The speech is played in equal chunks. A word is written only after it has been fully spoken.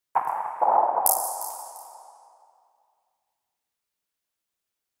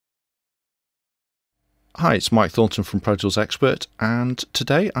Hi, it's Mike Thornton from Pro Tools Expert, and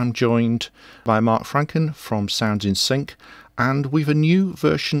today I'm joined by Mark Franken from Sounds in Sync, and we've a new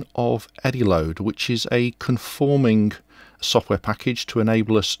version of EdiLoad, which is a conforming software package to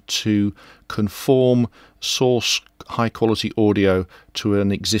enable us to conform source high quality audio to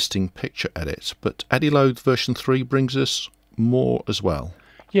an existing picture edit. But EdiLoad version 3 brings us more as well.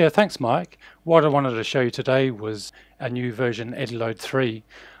 Yeah, thanks Mike. What I wanted to show you today was a new version, EdiLoad 3,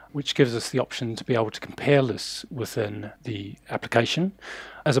 which gives us the option to be able to compare lists within the application,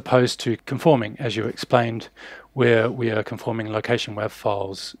 as opposed to conforming, as you explained, where we are conforming location WAV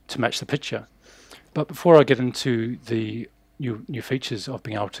files to match the picture. But before I get into the new features of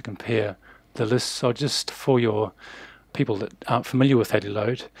being able to compare the lists, I'll just, for your people that aren't familiar with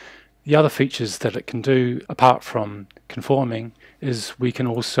EdiLoad, the other features that it can do, apart from conforming, is we can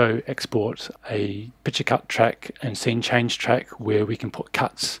also export a picture cut track and scene change track where we can put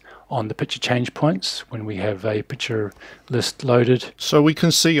cuts on the picture change points when we have a picture list loaded. So we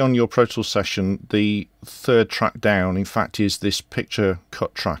can see on your Pro Tools session the third track down, in fact, is this picture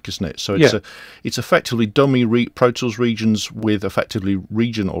cut track, isn't it? So it's it's effectively dummy Pro Tools regions with effectively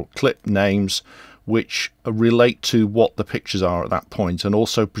regional clip names which relate to what the pictures are at that point, and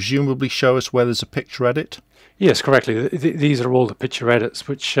also presumably show us where there's a picture edit. Yes, correctly. These are all the picture edits,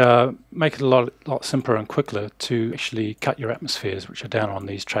 which make it a lot simpler and quicker to actually cut your atmospheres, which are down on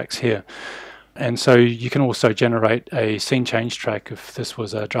these tracks here. And so you can also generate a scene change track. If this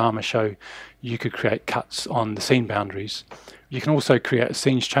was a drama show, you could create cuts on the scene boundaries. You can also create a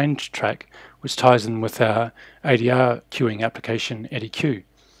scene change track, which ties in with our ADR queuing application, EdiQ.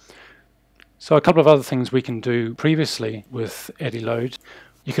 So a couple of other things we can do previously with EdiLoad.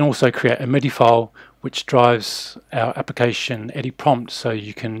 You can also create a MIDI file which drives our application EdiPrompt, so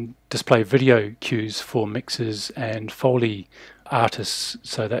you can display video cues for mixers and Foley artists,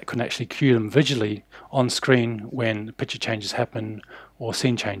 so that can actually cue them visually on screen when picture changes happen or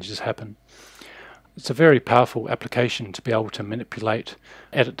scene changes happen. It's a very powerful application to be able to manipulate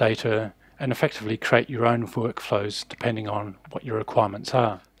edit data and effectively create your own workflows depending on what your requirements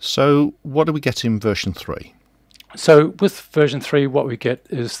are. So what do we get in version 3? So with version 3, what we get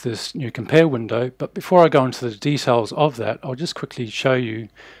is this new compare window. But before I go into the details of that, I'll just quickly show you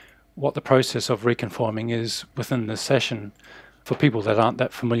what the process of reconforming is within this session for people that aren't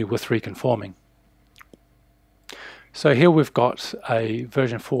that familiar with reconforming. So here we've got a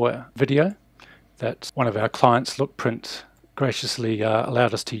version 4 video that one of our clients, Lookprint, graciously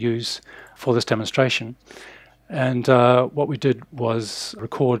allowed us to use for this demonstration. And what we did was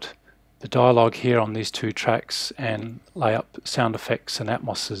record the dialogue here on these two tracks and lay up sound effects and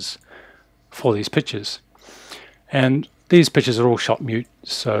atmoses for these pictures. And these pictures are all shot mute,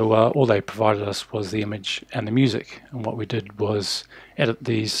 so all they provided us was the image and the music. And what we did was edit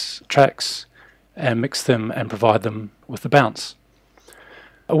these tracks and mix them and provide them with the bounce.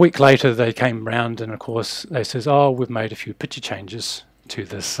 A week later they came round and of course they says, oh, we've made a few picture changes to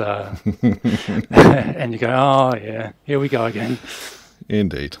this. And you go, oh yeah, here we go again.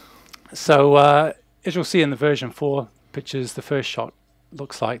 Indeed. So as you'll see in the version 4 pictures, the first shot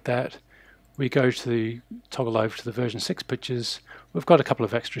looks like that. We go to toggle over to the version 6 pictures. We've got a couple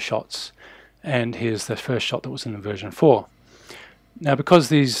of extra shots, and here's the first shot that was in the version 4. Now, because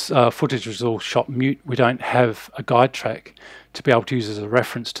these footage was all shot mute, we don't have a guide track to be able to use as a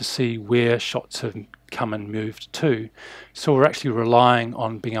reference to see where shots have come and moved to. So we're actually relying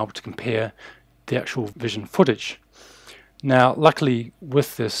on being able to compare the actual vision footage. Now, luckily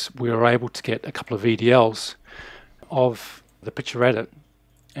with this, we were able to get a couple of EDLs of the picture edit,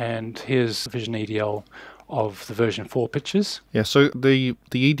 and here's the vision EDL of the version 4 pictures. Yeah, so the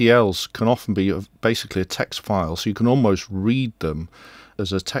EDLs can often be basically a text file, so you can almost read them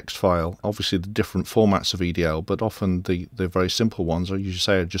as a text file. Obviously the different formats of EDL, but often the very simple ones are, you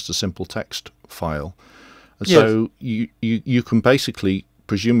say, are just a simple text file. And yes. So you can basically,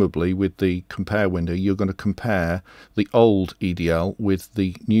 presumably with the compare window, you're going to compare the old EDL with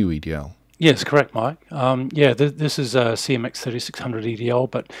the new EDL. Yes, correct, Mike. Yeah, this is a CMX 3600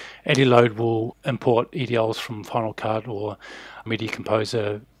 EDL, but EdiLoad will import EDLs from Final Cut or Media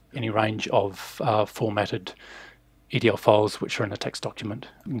Composer, any range of formatted EDL files which are in a text document,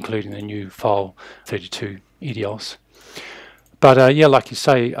 including the new file 32 EDLs. But yeah, like you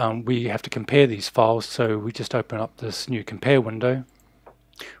say, we have to compare these files, so we just open up this new compare window.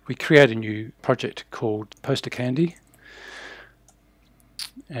 We create a new project called Poster Candy,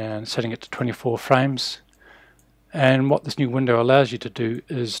 and setting it to 24 frames. And what this new window allows you to do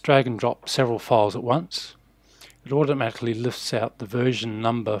is drag and drop several files at once. it automatically lifts out the version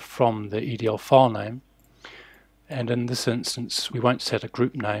number from the EDL file name. And in this instance, we won't set a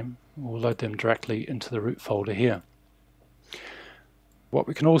group name. We'll load them directly into the root folder here. What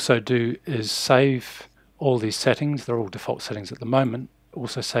we can also do is save all these settings. They're all default settings at the moment.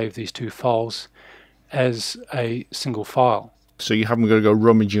 Also save these two files as a single file. So you haven't got to go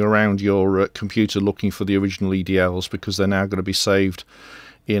rummaging around your computer looking for the original EDLs, because they're now going to be saved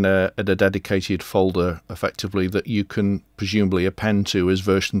in a dedicated folder, effectively, that you can presumably append to as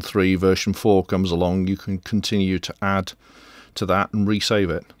version 3, version 4 comes along. You can continue to add to that and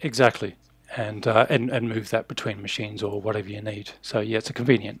resave it. Exactly, and move that between machines or whatever you need. So yeah, it's a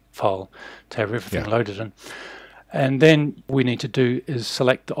convenient file to have everything loaded in. And then we need to do is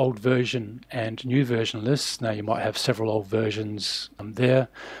select the old version and new version lists. Now you might have several old versions there,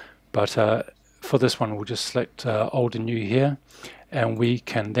 but for this one we'll just select old and new here, and we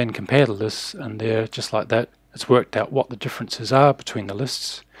can then compare the lists, and there, just like that, it's worked out what the differences are between the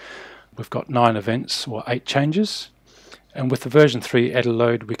lists. We've got 9 events or 8 changes, and with the version 3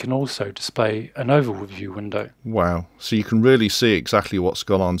 EdiLoad we can also display an overview window. Wow, so you can really see exactly what's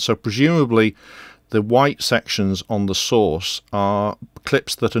gone on. So presumably the white sections on the source are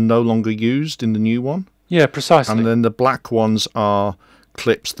clips that are no longer used in the new one? Yeah, precisely. And then the black ones are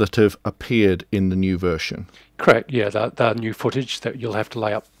clips that have appeared in the new version? Correct, yeah, they're new footage that you'll have to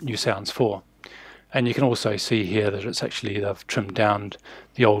lay up new sounds for. And you can also see here that it's actually, they've trimmed down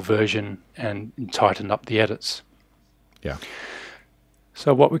the old version and tightened up the edits. Yeah.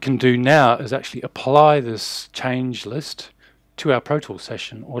 So what we can do now is actually apply this change list to our Pro Tools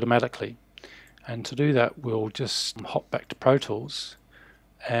session automatically. And to do that, we'll just hop back to Pro Tools,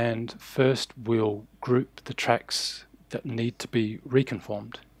 and first we'll group the tracks that need to be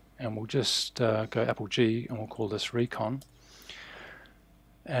reconformed. And we'll just go Apple G, and we'll call this Recon.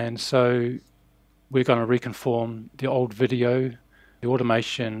 And so we're going to reconform the old video, the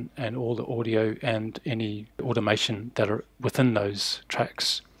automation, and all the audio and any automation that are within those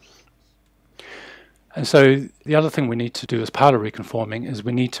tracks. And so the other thing we need to do as part of reconforming is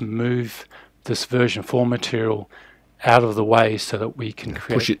we need to move this version 4 material out of the way so that we can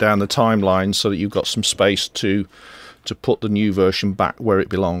push it down the timeline so that you've got some space to put the new version back where it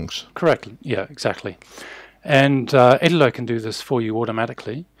belongs. Correct, yeah, exactly. And EdiLoad can do this for you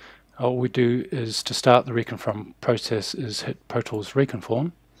automatically. All we do is, to start the reconform process, is hit Pro Tools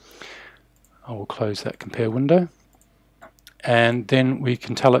Reconform. I will close that compare window, and then we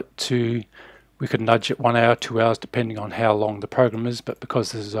can tell it to, we could nudge it 1 hour, 2 hours, depending on how long the program is, but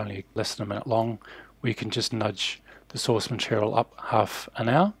because this is only less than a minute long, we can just nudge the source material up half an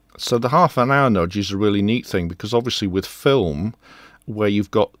hour. So the half an hour nudge is a really neat thing, because obviously with film, where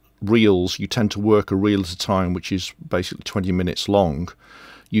you've got reels, you tend to work a reel at a time, which is basically 20 minutes long.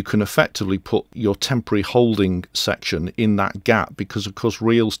 You can effectively put your temporary holding section in that gap, because of course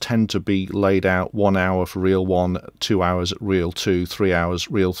reels tend to be laid out 1 hour for reel 1, 2 hours at reel 2, 3 hours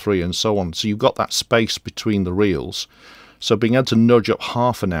reel 3, and so on. So you've got that space between the reels. So being able to nudge up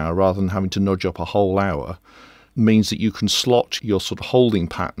half an hour rather than having to nudge up a whole hour means that you can slot your sort of holding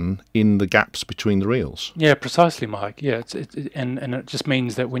pattern in the gaps between the reels. Yeah, precisely, Mike. Yeah, and it just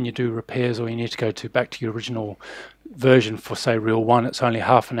means that when you do repairs, or you need to go back to your original version for, say, reel 1, it's only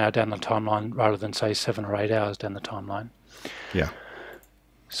half an hour down the timeline rather than, say, 7 or 8 hours down the timeline. Yeah.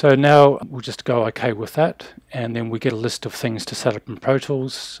 So now we'll just go OK with that, and then we get a list of things to set up in Pro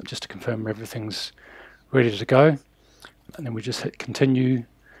Tools just to confirm everything's ready to go. And then we just hit continue,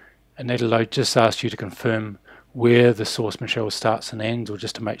 and EdiLoad just asks you to confirm where the source material starts and ends, or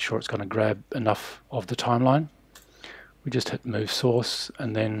just to make sure it's going to grab enough of the timeline. We just hit move source,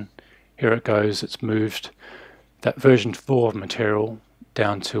 and then here it goes, it's moved that version 4 material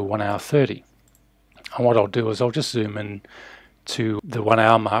down to 1 hour 30. And what I'll do is I'll just zoom in to the 1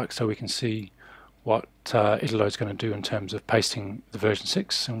 hour mark so we can see what EdiLoad's going to do in terms of pasting the version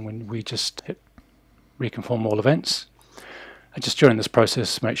 6. And when we just hit reconform all events, and just during this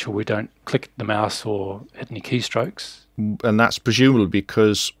process, make sure we don't click the mouse or hit any keystrokes. And that's presumably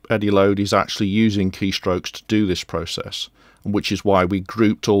because EdiLoad is actually using keystrokes to do this process, which is why we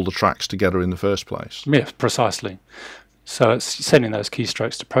grouped all the tracks together in the first place. Yes, precisely. So it's sending those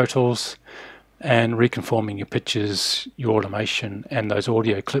keystrokes to Pro Tools and reconforming your pictures, your automation, and those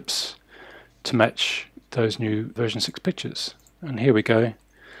audio clips to match those new version 6 pictures. And here we go.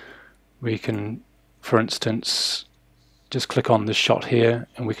 We can, for instance, just click on this shot here,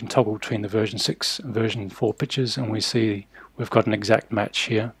 and we can toggle between the version 6 and version 4 pictures, and we see we've got an exact match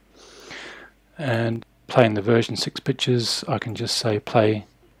here. And playing the version 6 pictures, I can just say play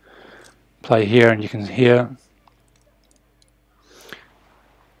here, and you can hear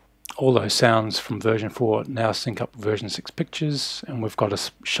all those sounds from version 4 now sync up with version 6 pictures, and we've got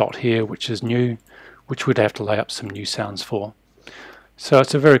a shot here which is new, which we'd have to lay up some new sounds for. So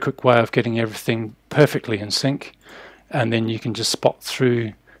it's a very quick way of getting everything perfectly in sync, and then you can just spot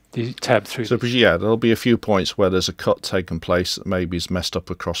through the tab through. So yeah, there'll be a few points where there's a cut taken place that maybe is messed up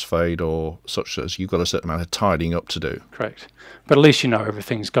a crossfade or such, as you've got a certain amount of tidying up to do. Correct. But at least you know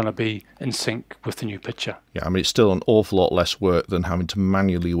everything's going to be in sync with the new picture. Yeah, I mean, it's still an awful lot less work than having to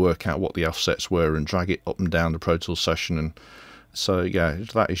manually work out what the offsets were and drag it up and down the Pro Tools session. And so, yeah,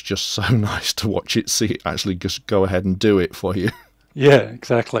 that is just so nice to watch it, see it actually just go ahead and do it for you. Yeah,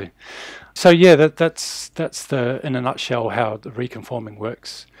 exactly. So yeah, that's the, in a nutshell, how the reconforming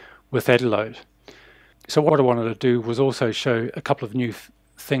works with EdiLoad. So what I wanted to do was also show a couple of new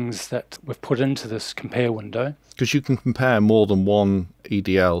things that we've put into this compare window. Because you can compare more than one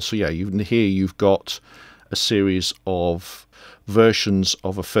EDL. So yeah, here you've got a series of versions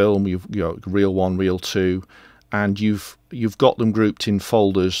of a film. You've got reel 1, reel 2, and you've got them grouped in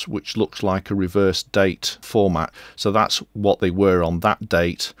folders, which looks like a reverse date format. So that's what they were on that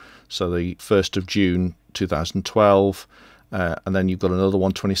date. So the 1st of June 2012. And then you've got another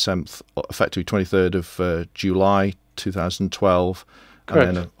one, 27th, effectively 23rd of July 2012. Correct.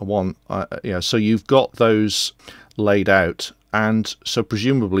 And then a one, so you've got those laid out, and so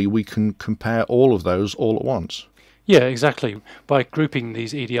presumably we can compare all of those all at once. Yeah, exactly. By grouping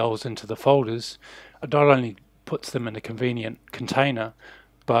these EDLs into the folders, it not only puts them in a convenient container,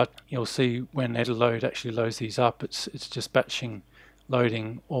 but you'll see when EdiLoad actually loads these up, it's just batching,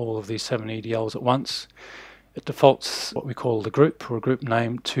 loading all of these 7 EDLs at once. It defaults what we call the group or a group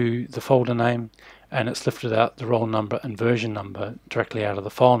name to the folder name, and it's lifted out the roll number and version number directly out of the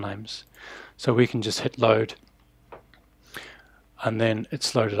file names. So we can just hit load, and then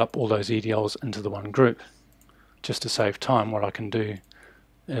it's loaded up all those EDLs into the one group. Just to save time, what I can do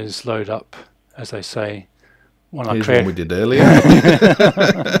is load up, as they say, Here's one we did earlier.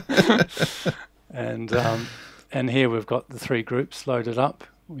 And here we've got the 3 groups loaded up.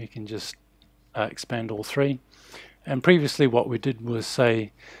 We can just expand all 3. And previously what we did was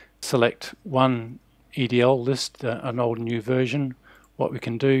say select one EDL list, an old and new version. What we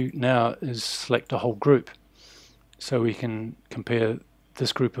can do now is select a whole group. So we can compare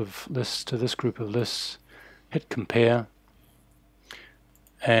this group of lists to this group of lists, hit compare,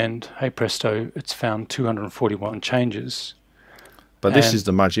 and hey presto, it's found 241 changes. But this is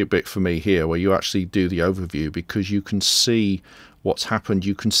the magic bit for me here, where you actually do the overview, because you can see what's happened.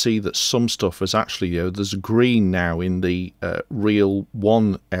 You can see that some stuff has actually, there's green now in the reel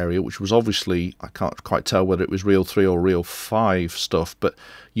 1 area, which was obviously, I can't quite tell whether it was reel 3 or reel 5 stuff, but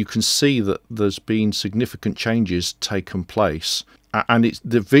you can see that there's been significant changes taken place. And it's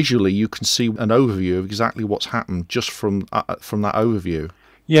visually you can see an overview of exactly what's happened just from that overview.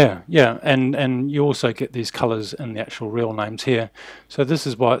 Yeah, and you also get these colors in the actual reel names here. So this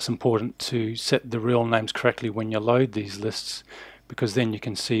is why it's important to set the reel names correctly when you load these lists, because then you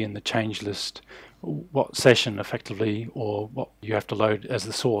can see in the change list what session effectively or what you have to load as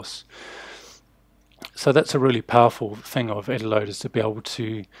the source. So that's a really powerful thing of EdiLoad, is to be able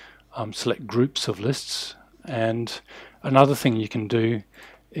to select groups of lists. And another thing you can do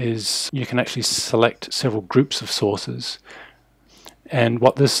is you can actually select several groups of sources. And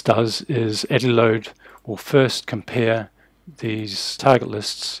what this does is EdiLoad will first compare these target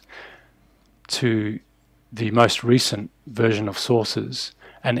lists to the most recent version of sources,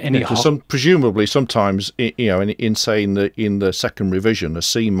 and any presumably sometimes in saying that in the second revision a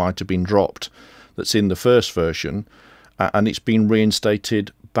scene might have been dropped that's in the first version, and it's been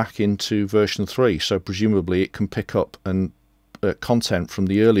reinstated back into version 3. So presumably it can pick up and content from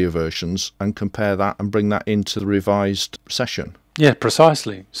the earlier versions and compare that and bring that into the revised session. Yeah,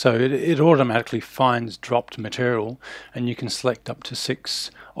 precisely. So it automatically finds dropped material, and you can select up to 6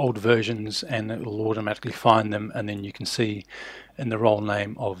 old versions and it will automatically find them, and then you can see in the role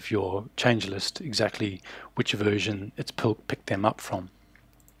name of your change list exactly which version it's picked them up from.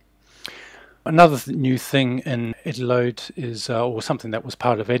 Another new thing in EdiLoad is, or something that was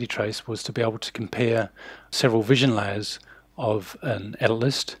part of EdiTrace, was to be able to compare several vision layers of an edit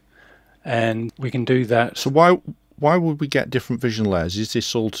list, and we can do that. So why would we get different vision layers? Is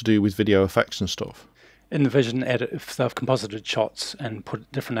this all to do with video effects and stuff? In the vision edit, if they've composited shots and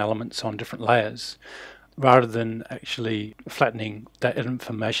put different elements on different layers, rather than actually flattening that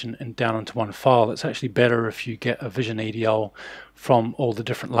information down into one file, it's actually better if you get a vision EDL from all the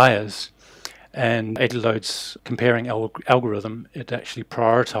different layers. And EdiLoad's comparing algorithm, it actually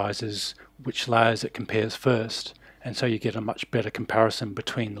prioritizes which layers it compares first, and so you get a much better comparison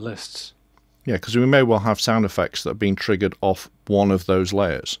between the lists. Yeah, because we may well have sound effects that are being triggered off one of those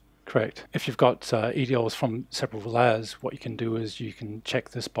layers. correct. If you've got EDLs from several layers, what you can do is you can check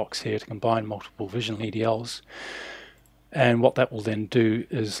this box here to combine multiple vision EDLs. And what that will then do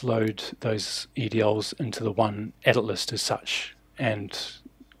is load those EDLs into the one edit list as such and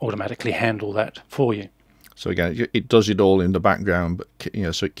automatically handle that for you. So again, it does it all in the background,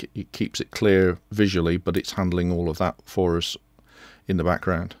 but so it keeps it clear visually, but it's handling all of that for us in the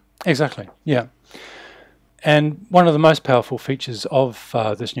background. Exactly, yeah. And one of the most powerful features of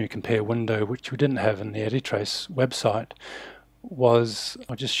this new compare window, which we didn't have in the EdiTrace website, was,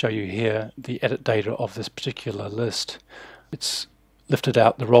 I'll just show you here, the edit data of this particular list. It's lifted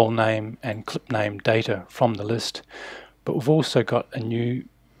out the role name and clip name data from the list, but we've also got a new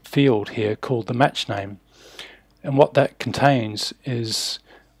field here called the match name. And what that contains is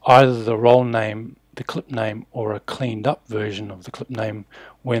either the role name, the clip name, or a cleaned up version of the clip name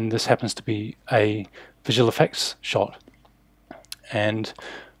when this happens to be a visual effects shot. And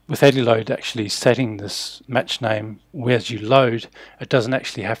with EdiLoad actually setting this match name as you load, it doesn't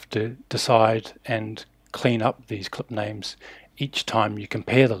actually have to decide and clean up these clip names each time you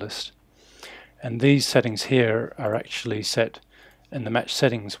compare the list. And these settings here are actually set in the match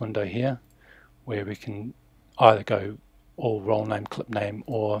settings window here, where we can either go all role name, clip name,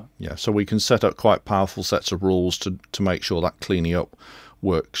 or... Yeah, so we can set up quite powerful sets of rules to make sure that cleaning up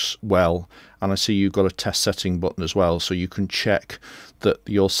works well. And I see you've got a test setting button as well, so you can check that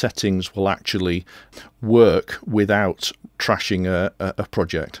your settings will actually work without trashing a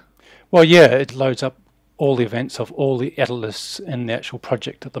project. Well, yeah, it loads up all the events of all the edit lists in the actual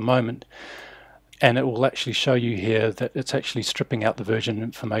project at the moment, and it will actually show you here that it's actually stripping out the version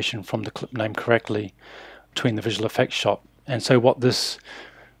information from the clip name correctly between the visual effects shot. And so what this,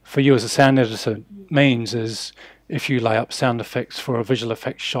 for you as a sound editor, means is if you lay up sound effects for a visual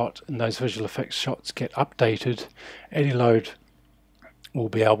effects shot and those visual effects shots get updated, EdiLoad will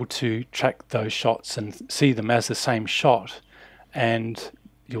be able to track those shots and see them as the same shot, and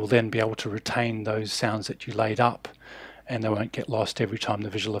you'll then be able to retain those sounds that you laid up, and they won't get lost every time the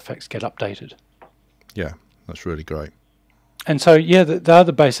visual effects get updated. Yeah, that's really great. And so, yeah, they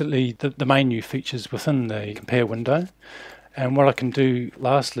are basically the main new features within the compare window. And what I can do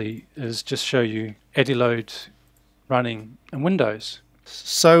lastly is just show you EdiLoad running in Windows.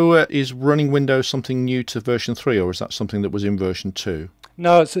 So is running Windows something new to version 3, or is that something that was in version 2?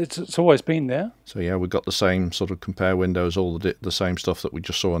 No, it's always been there. So yeah, we've got the same sort of compare windows, all the same stuff that we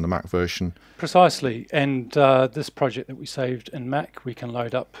just saw in the Mac version. Precisely. And this project that we saved in Mac, we can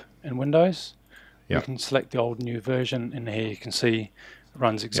load up in Windows. Yeah. You can select the old new version, and here you can see it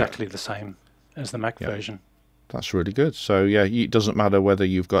runs exactly the same as the Mac version. That's really good. So yeah, it doesn't matter whether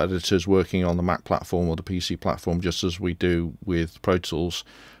you've got editors working on the Mac platform or the PC platform, just as we do with Pro Tools.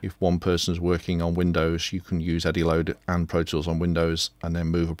 If one person's working on Windows, you can use EdiLoad and Pro Tools on Windows and then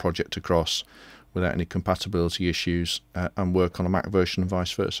move a project across without any compatibility issues and work on a Mac version and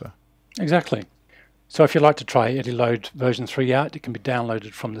vice versa. Exactly. So if you'd like to try EdiLoad version 3 out, it can be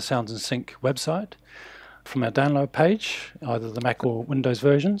downloaded from the Sounds and Sync website, from our download page, either the Mac or Windows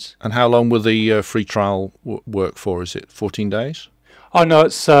versions. And how long will the free trial work for? Is it 14 days? Oh no,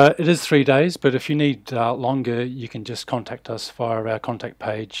 it is 3 days, but if you need longer, you can just contact us via our contact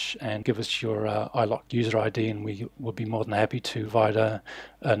page and give us your iLock user ID, and we will be more than happy to provide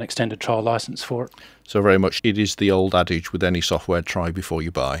an extended trial license for it. So very much it is the old adage with any software, try before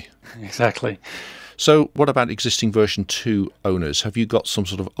you buy. Exactly. So what about existing version 2 owners? Have you got some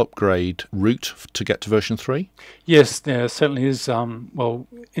sort of upgrade route to get to version 3? Yes, there certainly is. Well,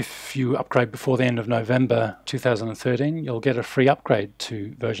 if you upgrade before the end of November 2013, you'll get a free upgrade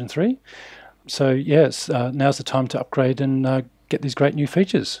to version 3. So yes, now's the time to upgrade and get these great new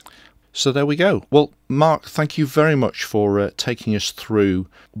features. So there we go. Well, Mark, thank you very much for taking us through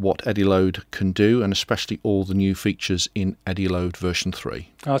what EdiLoad can do, and especially all the new features in EdiLoad version 3.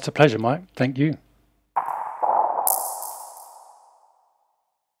 Oh, it's a pleasure, Mike. Thank you.